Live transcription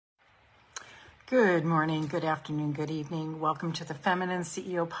Good morning, good afternoon, good evening. Welcome to the Feminine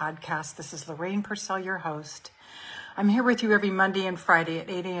CEO podcast. This is Lorraine Pursell, your host. I'm here with you every Monday and Friday at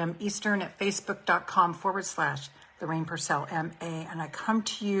 8 a.m. Eastern at facebook.com/Lorraine Pursell MA. And I come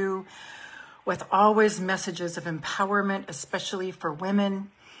to you with always messages of empowerment, especially for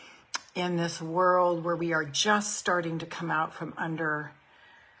women in this world where we are just starting to come out from under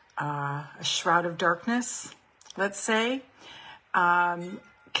a shroud of darkness, let's say.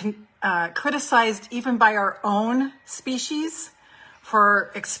 Criticized even by our own species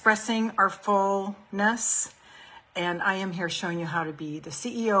for expressing our fullness. And I am here showing you how to be the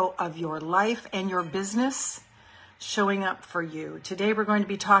CEO of your life and your business, showing up for you. Today we're going to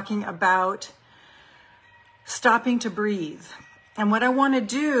be talking about stopping to breathe. And what I want to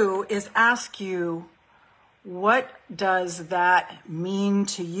do is ask you, what does that mean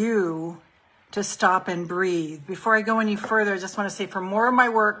to you to stop and breathe? Before I go any further, I just want to say for more of my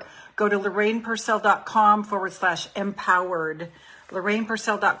work, go to LorrainePursell.com/empowered.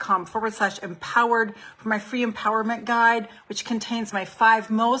 LorrainePursell.com/empowered for my free empowerment guide, which contains my 5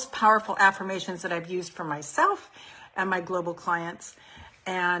 most powerful affirmations that I've used for myself and my global clients.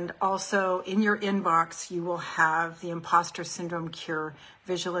 And also in your inbox, you will have the Imposter Syndrome Cure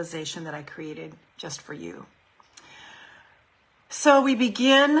visualization that I created just for you. So we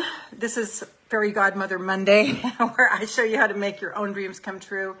begin. This is Fairy Godmother Monday, where I show you how to make your own dreams come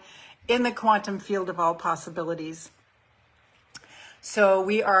true in the quantum field of all possibilities. So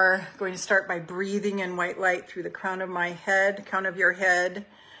we are going to start by breathing in white light through the crown of your head,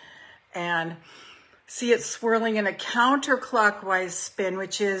 and see it swirling in a counterclockwise spin,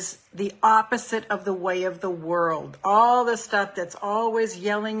 which is the opposite of the way of the world. All the stuff that's always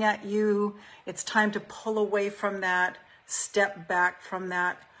yelling at you, it's time to pull away from that, step back from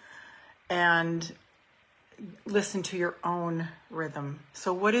that, and listen to your own rhythm.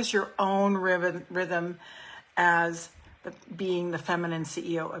 So what is your own rhythm as being the feminine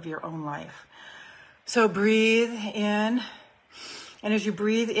CEO of your own life? So breathe in. And as you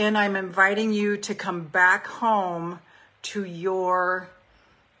breathe in, I'm inviting you to come back home to your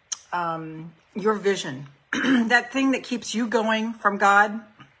vision, that thing that keeps you going from God,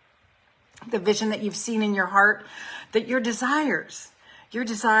 the vision that you've seen in your heart, that your desires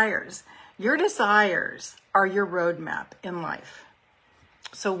are your roadmap in life.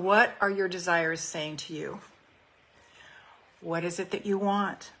 So what are your desires saying to you? What is it that you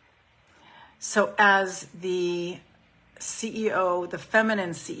want? So as the CEO, the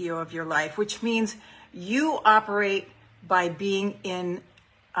feminine CEO of your life, which means you operate by being in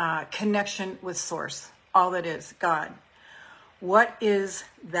connection with Source, all that is, God. What is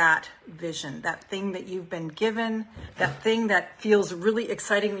that vision, that thing that you've been given, that thing that feels really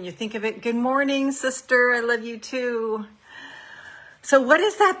exciting when you think of it? Good morning, sister. I love you too. So what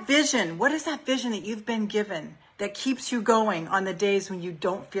is that vision? What is that vision that you've been given that keeps you going on the days when you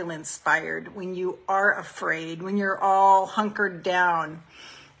don't feel inspired, when you are afraid, when you're all hunkered down?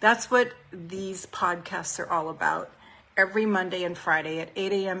 That's what these podcasts are all about. Every Monday and Friday at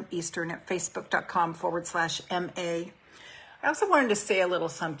 8 a.m. Eastern at facebook.com/MA. I also wanted to say a little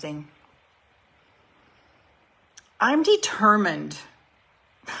something. I'm determined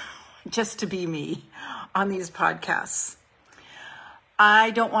just to be me on these podcasts.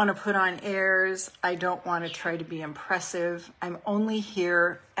 I don't want to put on airs. I don't want to try to be impressive. I'm only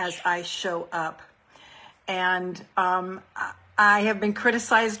here as I show up. And I have been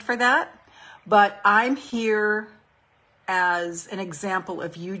criticized for that, but I'm here as an example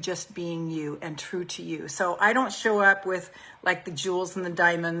of you just being you and true to you. So I don't show up with like the jewels and the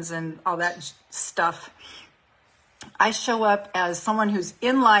diamonds and all that stuff. I show up as someone who's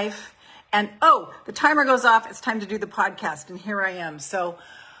in life, and the timer goes off. It's time to do the podcast, and here I am. So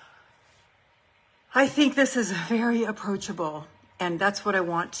I think this is very approachable, and that's what I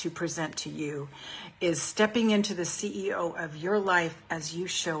want to present to you, is stepping into the CEO of your life as you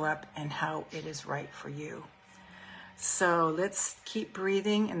show up and how it is right for you. So let's keep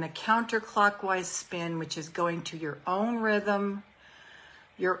breathing in the counterclockwise spin, which is going to your own rhythm,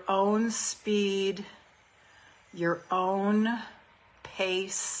 your own speed, your own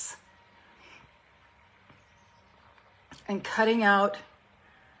pace, and cutting out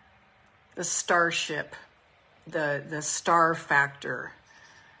the starship, the star factor.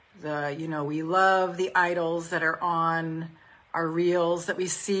 We love the idols that are on our reels that we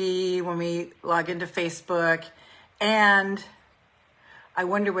see when we log into Facebook. And I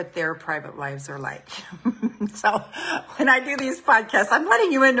wonder what their private lives are like. So when I do these podcasts, I'm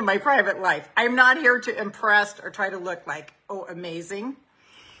letting you into my private life. I'm not here to impress or try to look like, amazing,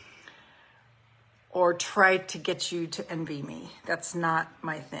 or try to get you to envy me. That's not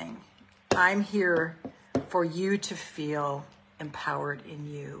my thing. I'm here for you to feel empowered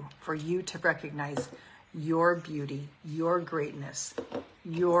in you, for you to recognize your beauty, your greatness,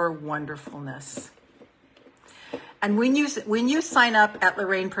 your wonderfulness. And when you sign up at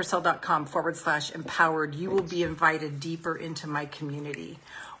LorrainePursell.com/empowered, you will be invited deeper into my community,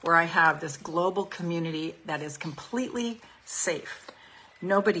 where I have this global community that is completely safe.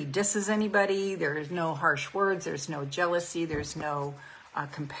 Nobody disses anybody. There is no harsh words. There's no jealousy. There's no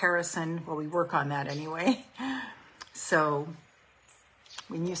comparison. Well, we work on that anyway. So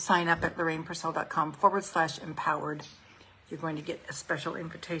when you sign up at LorrainePursell.com/empowered, you're going to get a special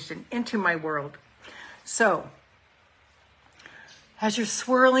invitation into my world. So as you're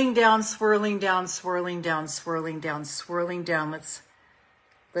swirling down,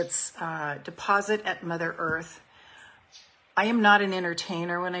 let's deposit at Mother Earth. I am not an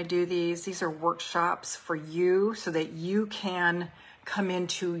entertainer when I do these. These are workshops for you so that you can come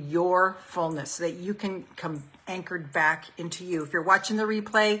into your fullness, so that you can come anchored back into you. If you're watching the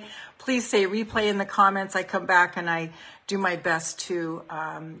replay, please say replay in the comments. I come back and I do my best to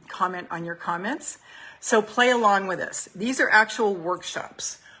comment on your comments. So play along with us. These are actual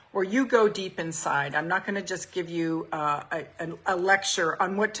workshops where you go deep inside. I'm not going to just give you a lecture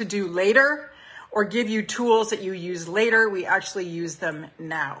on what to do later or give you tools that you use later. We actually use them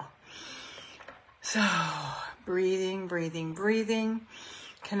now. So breathing.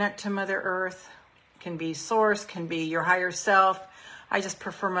 Connect to Mother Earth. Can be source, can be your higher self. I just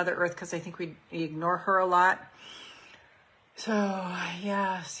prefer Mother Earth because I think we ignore her a lot. So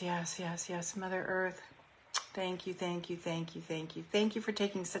yes, Mother Earth. Thank you for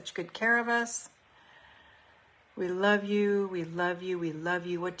taking such good care of us. We love you.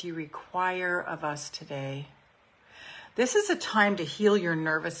 What do you require of us today? This is a time to heal your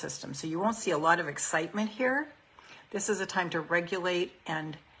nervous system, so you won't see a lot of excitement here. This is a time to regulate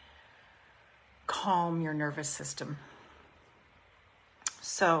and calm your nervous system.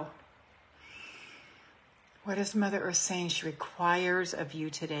 So, what is Mother Earth saying she requires of you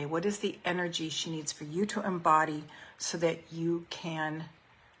today? What is the energy she needs for you to embody so that you can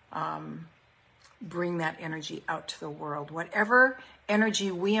bring that energy out to the world? Whatever energy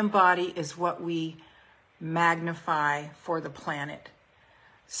we embody is what we magnify for the planet.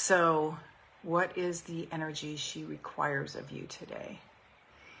 So, what is the energy she requires of you today?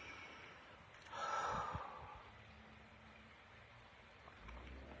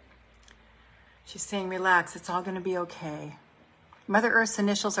 She's saying, relax, it's all going to be okay. Mother Earth's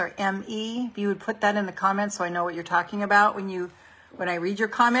initials are ME. If you would put that in the comments so I know what you're talking about when I read your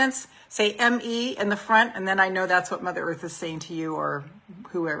comments, say ME in the front, and then I know that's what Mother Earth is saying to you or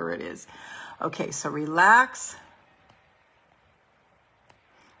whoever it is. Okay, so relax.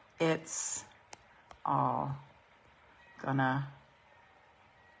 It's all gonna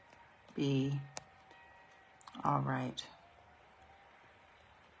be all right.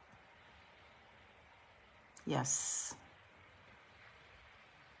 Yes.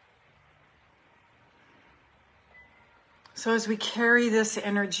 So as we carry this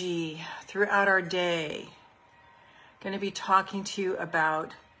energy throughout our day, I'm going to be talking to you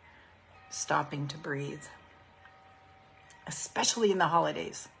about stopping to breathe, especially in the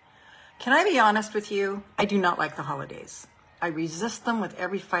holidays. Can I be honest with you? I do not like the holidays. I resist them with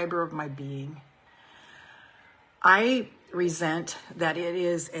every fiber of my being. I resent that it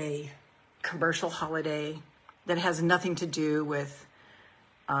is a commercial holiday that has nothing to do with,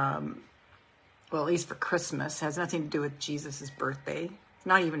 well, at least for Christmas, has nothing to do with Jesus' birthday. It's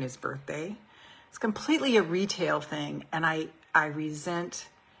not even his birthday. It's completely a retail thing, and I resent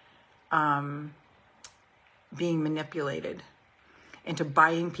being manipulated into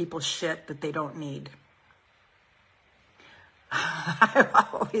buying people shit that they don't need. I've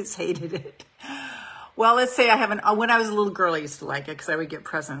always hated it. Well, let's say when I was a little girl, I used to like it because I would get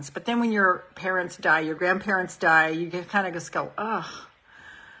presents. But then when your parents die, your grandparents die, you kind of just go, ugh,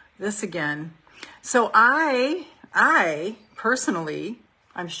 this again. So I personally,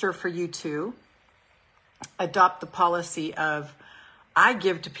 I'm sure for you too, adopt the policy of I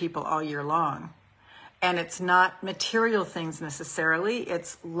give to people all year long. And it's not material things necessarily.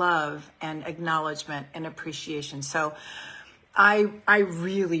 It's love and acknowledgement and appreciation. So I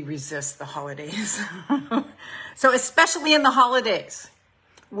really resist the holidays. So especially in the holidays,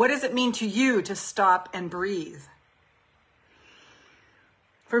 what does it mean to you to stop and breathe?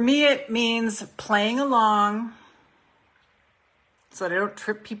 For me, it means playing along so that I don't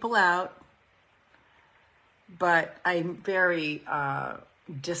trip people out. But I'm very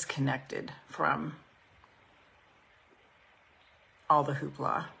disconnected from all the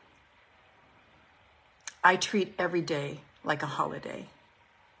hoopla. I treat every day like a holiday.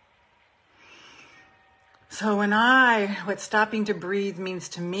 So what stopping to breathe means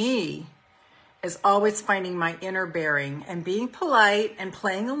to me is always finding my inner bearing and being polite and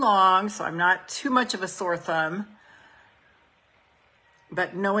playing along so I'm not too much of a sore thumb,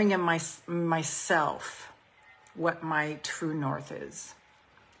 but knowing in myself what my true north is.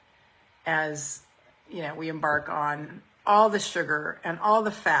 As you know, we embark on all the sugar and all the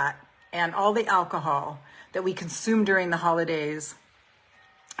fat and all the alcohol that we consume during the holidays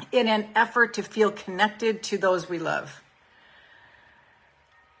in an effort to feel connected to those we love.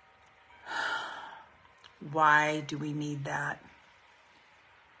 Why do we need that?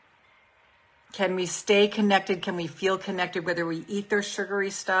 Can we stay connected? Can we feel connected whether we eat their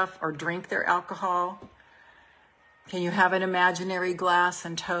sugary stuff or drink their alcohol? Can you have an imaginary glass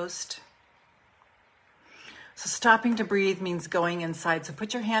and toast? So stopping to breathe means going inside. So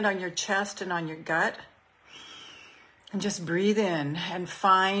put your hand on your chest and on your gut and just breathe in and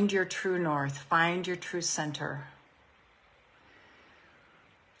find your true north, find your true center.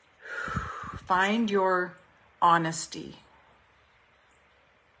 Find your honesty.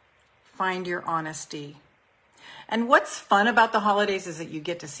 Find your honesty. And what's fun about the holidays is that you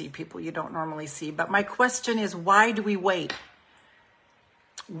get to see people you don't normally see. But my question is, why do we wait?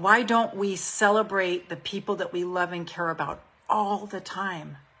 Why don't we celebrate the people that we love and care about all the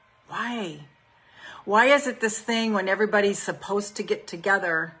time? Why? Why is it this thing when everybody's supposed to get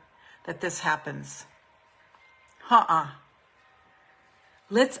together that this happens?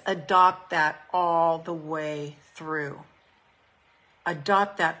 Let's adopt that all the way through.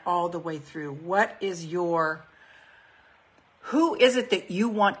 Adopt that all the way through. Who is it that you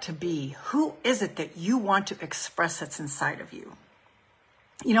want to be? Who is it that you want to express that's inside of you?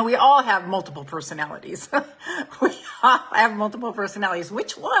 You know, we all have multiple personalities. We all have multiple personalities.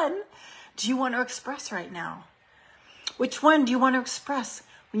 Which one do you want to express right now? Which one do you want to express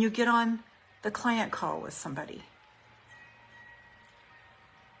when you get on the client call with somebody?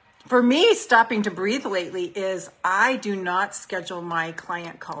 For me, stopping to breathe lately is I do not schedule my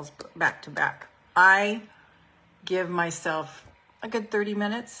client calls back to back. I give myself a good 30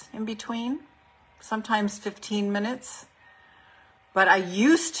 minutes in between, sometimes 15 minutes. But I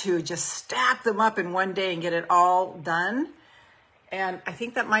used to just stack them up in one day and get it all done. And I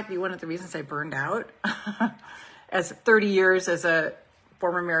think that might be one of the reasons I burned out. As 30 years as a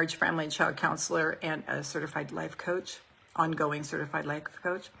former marriage, family, and child counselor and a certified life coach, ongoing certified life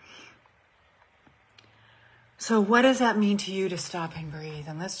coach. So what does that mean to you to stop and breathe?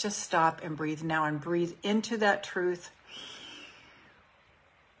 And let's just stop and breathe now and breathe into that truth.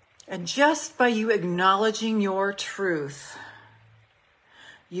 And just by you acknowledging your truth,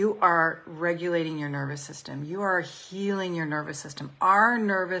 you are regulating your nervous system. You are healing your nervous system. Our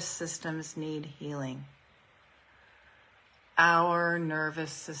nervous systems need healing. Our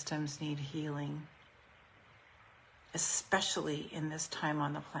nervous systems need healing, especially in this time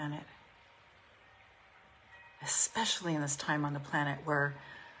on the planet. Especially in this time on the planet where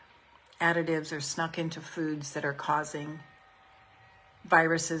additives are snuck into foods that are causing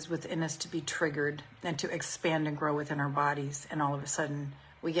viruses within us to be triggered and to expand and grow within our bodies. And all of a sudden,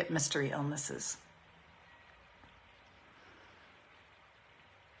 we get mystery illnesses.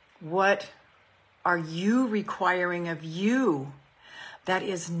 What are you requiring of you that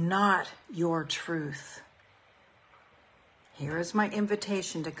is not your truth? Here is my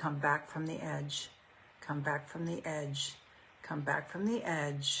invitation to come back from the edge. Come back from the edge. Come back from the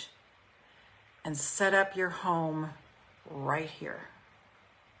edge. And set up your home right here.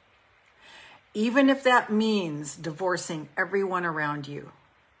 Even if that means divorcing everyone around you.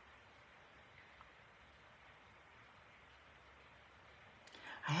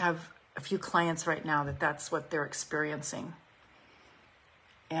 I have a few clients right now that's what they're experiencing.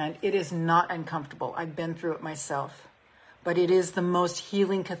 And it is not uncomfortable. I've been through it myself. But it is the most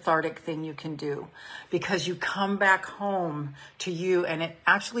healing, cathartic thing you can do because you come back home to you and it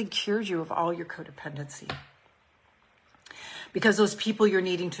actually cures you of all your codependency. Because those people you're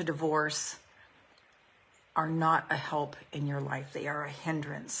needing to divorce are not a help in your life. They are a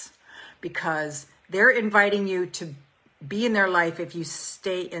hindrance because they're inviting you to be in their life if you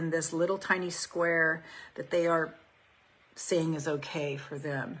stay in this little tiny square that they are saying is okay for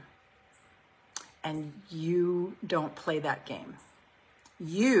them. And you don't play that game.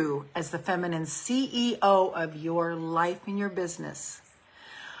 You, as the feminine CEO of your life and your business,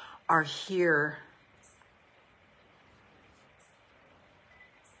 are here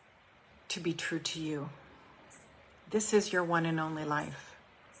to be true to you. This is your one and only life.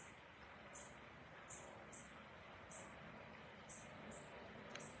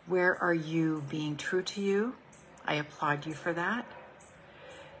 Where are you being true to you? I applaud you for that.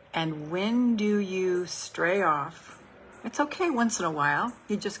 And when do you stray off? It's okay once in a while.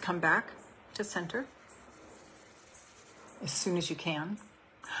 You just come back to center as soon as you can.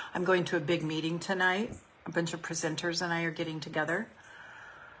 I'm going to a big meeting tonight. A bunch of presenters and I are getting together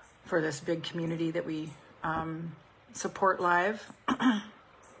for this big community that we support live.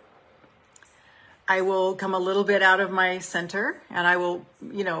 I will come a little bit out of my center and I will,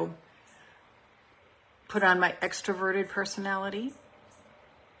 put on my extroverted personality.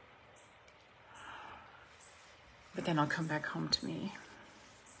 But then I'll come back home to me.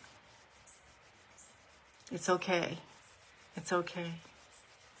 It's okay. It's okay.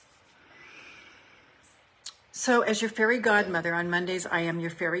 So as your fairy godmother, on Mondays, I am your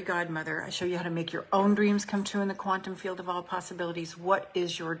fairy godmother. I show you how to make your own dreams come true in the quantum field of all possibilities. What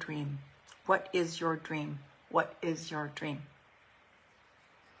is your dream? What is your dream? What is your dream?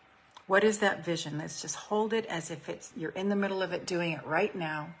 What is that vision? Let's just hold it as if you're in the middle of it, doing it right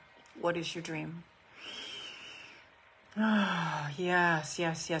now. What is your dream? Oh, yes,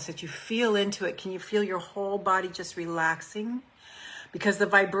 yes, yes. That you feel into it. Can you feel your whole body just relaxing? Because the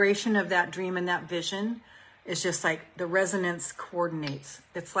vibration of that dream and that vision is just like the resonance coordinates.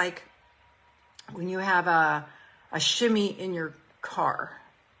 It's like when you have a shimmy in your car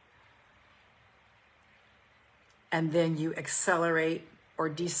and then you accelerate or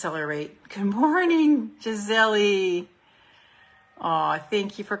decelerate. Good morning, Gisele. Aw,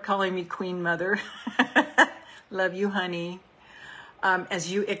 thank you for calling me Queen Mother. Love you, honey.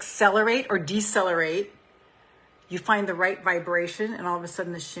 As you accelerate or decelerate, you find the right vibration and all of a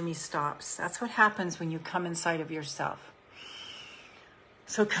sudden the shimmy stops. That's what happens when you come inside of yourself.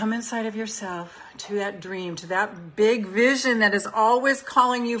 So come inside of yourself to that dream, to that big vision that is always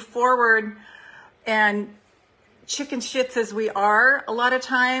calling you forward. And chicken shits as we are, a lot of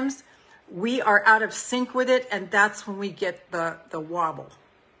times, we are out of sync with it. And that's when we get the wobble.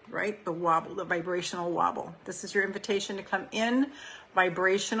 Right? The wobble, the vibrational wobble. This is your invitation to come in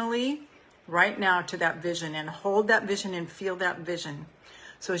vibrationally right now to that vision and hold that vision and feel that vision.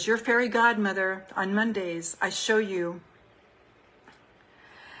 So as your fairy godmother on Mondays, I show you.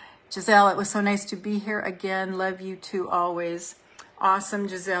 Giselle, it was so nice to be here again. Love you too always. Awesome,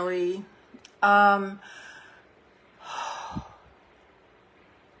 Gisele.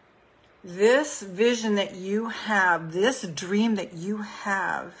 This vision that you have, this dream that you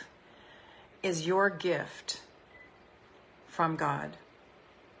have is your gift from God.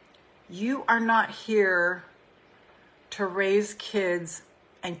 You are not here to raise kids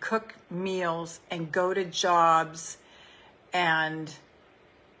and cook meals and go to jobs and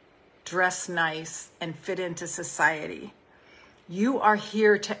dress nice and fit into society. You are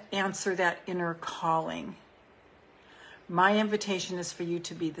here to answer that inner calling. My invitation is for you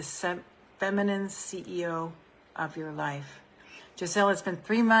to be the feminine CEO of your life. Giselle, it's been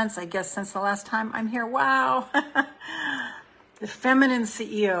 3 months, I guess, since the last time I'm here. Wow. The feminine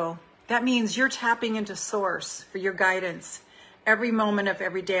CEO. That means you're tapping into source for your guidance every moment of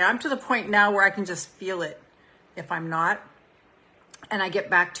every day. I'm to the point now where I can just feel it if I'm not. And I get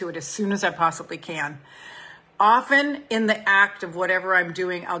back to it as soon as I possibly can. Often in the act of whatever I'm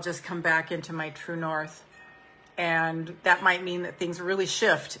doing, I'll just come back into my true north. And that might mean that things really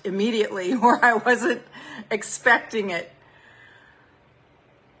shift immediately where I wasn't expecting it.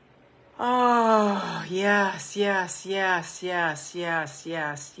 Oh, yes, yes, yes, yes, yes,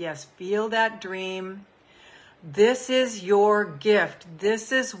 yes, yes. Feel that dream. This is your gift.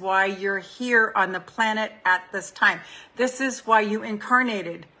 This is why you're here on the planet at this time. This is why you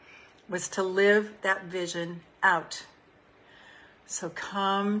incarnated, was to live that vision out. So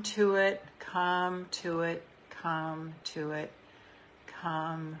come to it, come to it. Come to it.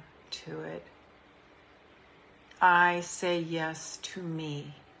 Come to it. I say yes to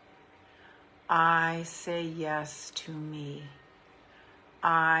me. I say yes to me.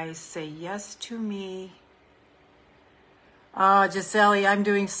 I say yes to me. Oh, Gisele, I'm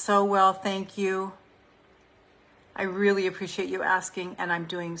doing so well. Thank you. I really appreciate you asking, and I'm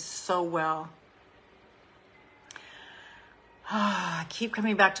doing so well. I keep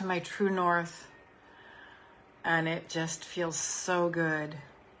coming back to my true north. And it just feels so good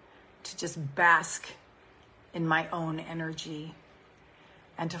to just bask in my own energy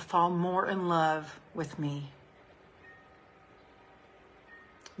and to fall more in love with me.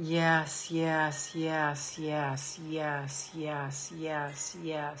 Yes, yes, yes, yes, yes, yes, yes,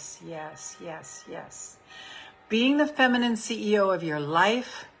 yes, yes, yes, yes. Being the feminine CEO of your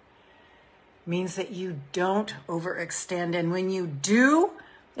life means that you don't overextend. And when you do,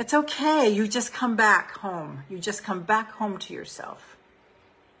 it's okay. You just come back home. You just come back home to yourself.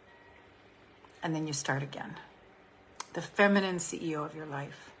 And then you start again. The feminine CEO of your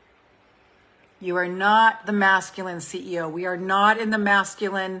life. You are not the masculine CEO. We are not in the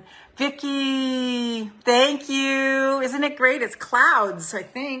masculine. Vicky, thank you. Isn't it great? It's clouds, I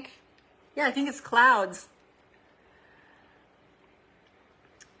think. Yeah, I think it's clouds.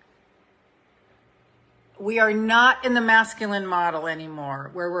 We are not in the masculine model anymore,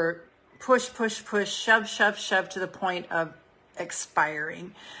 where we're push, push, push, shove, shove, shove to the point of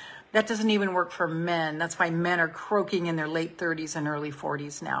expiring. That doesn't even work for men. That's why men are croaking in their late 30s and early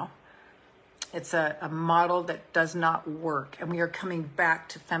 40s now. It's a model that does not work, and we are coming back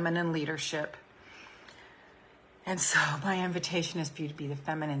to feminine leadership. And so my invitation is for you to be the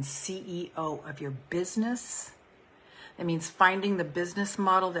feminine CEO of your business. That means finding the business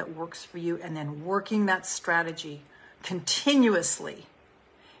model that works for you and then working that strategy continuously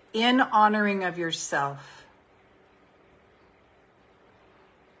in honoring of yourself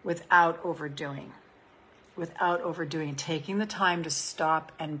without overdoing, taking the time to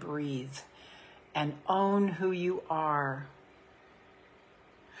stop and breathe and own who you are,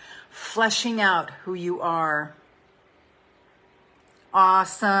 fleshing out who you are.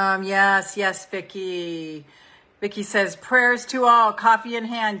 Awesome. Yes, yes, Vicky. Vicky says, prayers to all, coffee in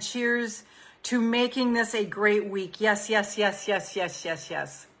hand. Cheers to making this a great week. Yes, yes, yes, yes, yes, yes,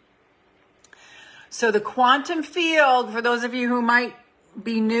 yes. So the quantum field, for those of you who might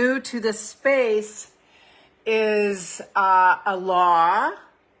be new to this space, is a law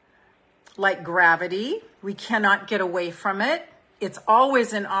like gravity. We cannot get away from it. It's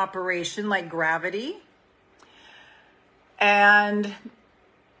always in operation like gravity. And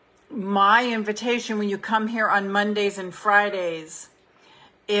my invitation when you come here on Mondays and Fridays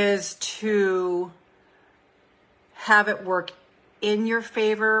is to have it work in your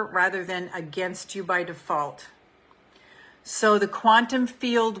favor rather than against you by default. So the quantum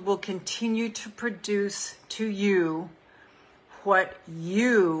field will continue to produce to you what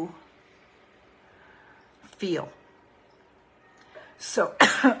you feel. So,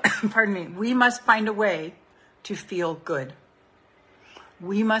 pardon me, we must find a way to feel good.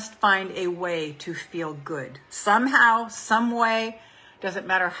 We must find a way to feel good. Somehow, some way, doesn't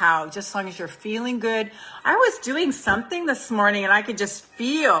matter how, just as long as you're feeling good. I was doing something this morning and I could just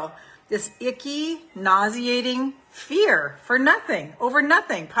feel this icky, nauseating fear for nothing, over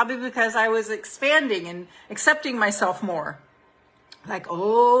nothing, probably because I was expanding and accepting myself more. Like,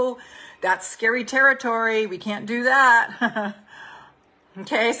 oh, that's scary territory. We can't do that.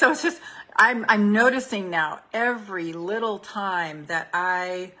 Okay, so it's just, I'm noticing now every little time that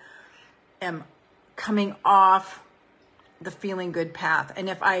I am coming off the feeling good path. And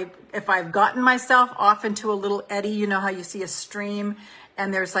if I've gotten myself off into a little eddy, you know how you see a stream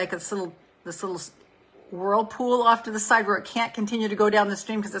and there's like this little whirlpool off to the side where it can't continue to go down the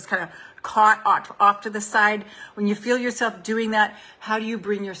stream because it's kind of caught off to the side. When you feel yourself doing that, how do you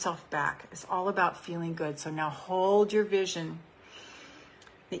bring yourself back? It's all about feeling good. So now hold your vision.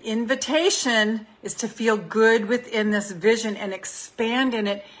 The invitation is to feel good within this vision and expand in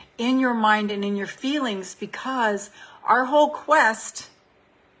it in your mind and in your feelings, because our whole quest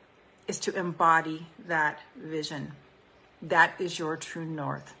is to embody that vision. That is your true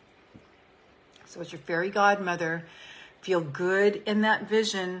north. So as your fairy godmother, feel good in that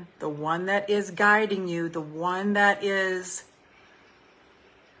vision, the one that is guiding you, the one that is,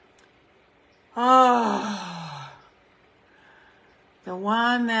 the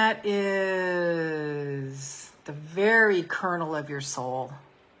one that is the very kernel of your soul.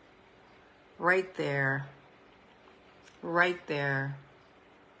 Right there. Right there.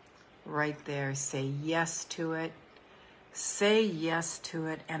 Right there. Say yes to it. Say yes to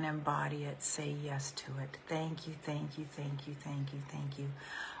it and embody it. Say yes to it. Thank you, thank you, thank you, thank you, thank you.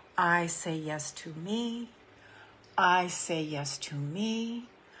 I say yes to me. I say yes to me.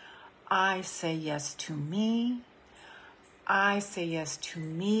 I say yes to me. I say yes to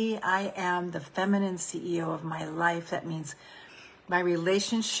me. I am the feminine CEO of my life. That means my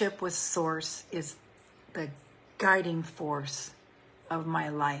relationship with Source is the guiding force of my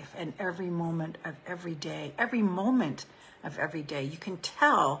life, and every moment of every day, you can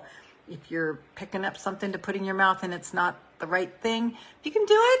tell if you're picking up something to put in your mouth and it's not the right thing. If you can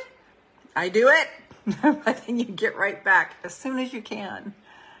do it, I do it. But then you get right back as soon as you can.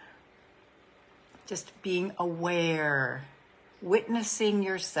 Just being aware, witnessing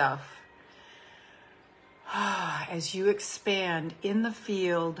yourself as you expand in the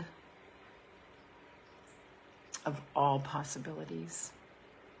field of all possibilities.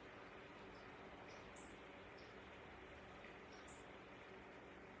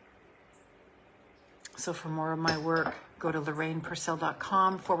 So for more of my work, go to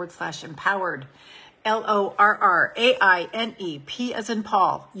LorrainePursell.com/empowered. LORRAINE, P as in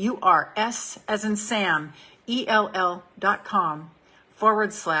Paul, URS as in Sam, ELL.com/empowered,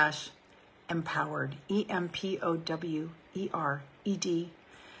 EMPOWERED.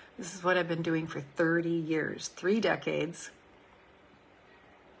 This is what I've been doing for 30 years, 3 decades.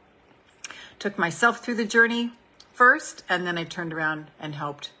 Took myself through the journey first, and then I turned around and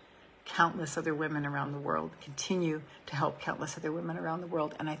helped countless other women around the world, continue to help countless other women around the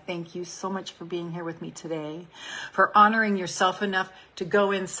world. And I thank you so much for being here with me today, for honoring yourself enough to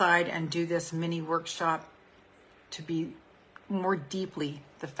go inside and do this mini workshop to be more deeply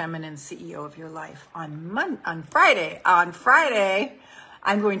the feminine CEO of your life. On Friday,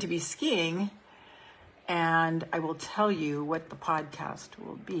 I'm going to be skiing, and I will tell you what the podcast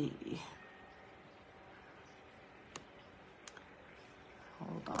will be.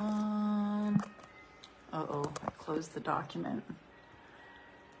 Hold on. Uh-oh, I closed the document.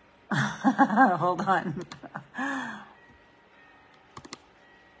 Hold on.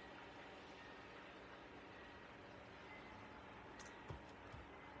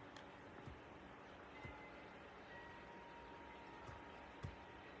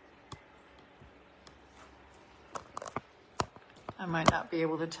 I might not be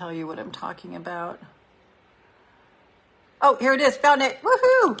able to tell you what I'm talking about. Oh, here it is. Found it.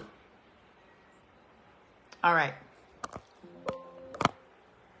 Woohoo! All right.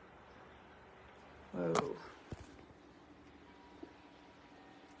 Whoa.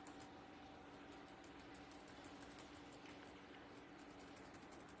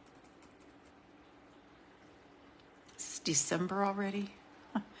 It's December already.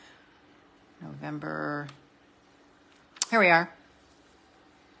 November. Here we are.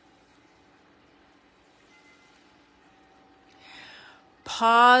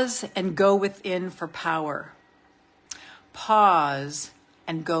 Pause and go within for power. Pause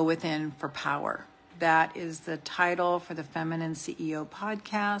and go within for power. That is the title for the Feminine CEO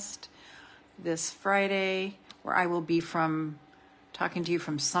podcast this Friday, where I will be talking to you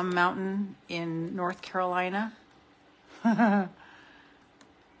from some mountain in North Carolina.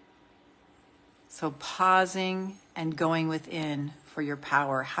 So pausing and going within for your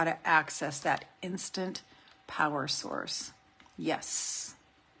power, how to access that instant power source. Yes.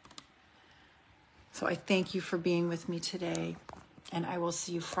 So I thank you for being with me today, and I will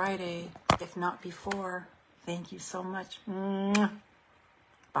see you Friday, if not before. Thank you so much.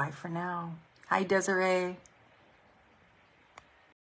 Bye for now. Hi, Desiree.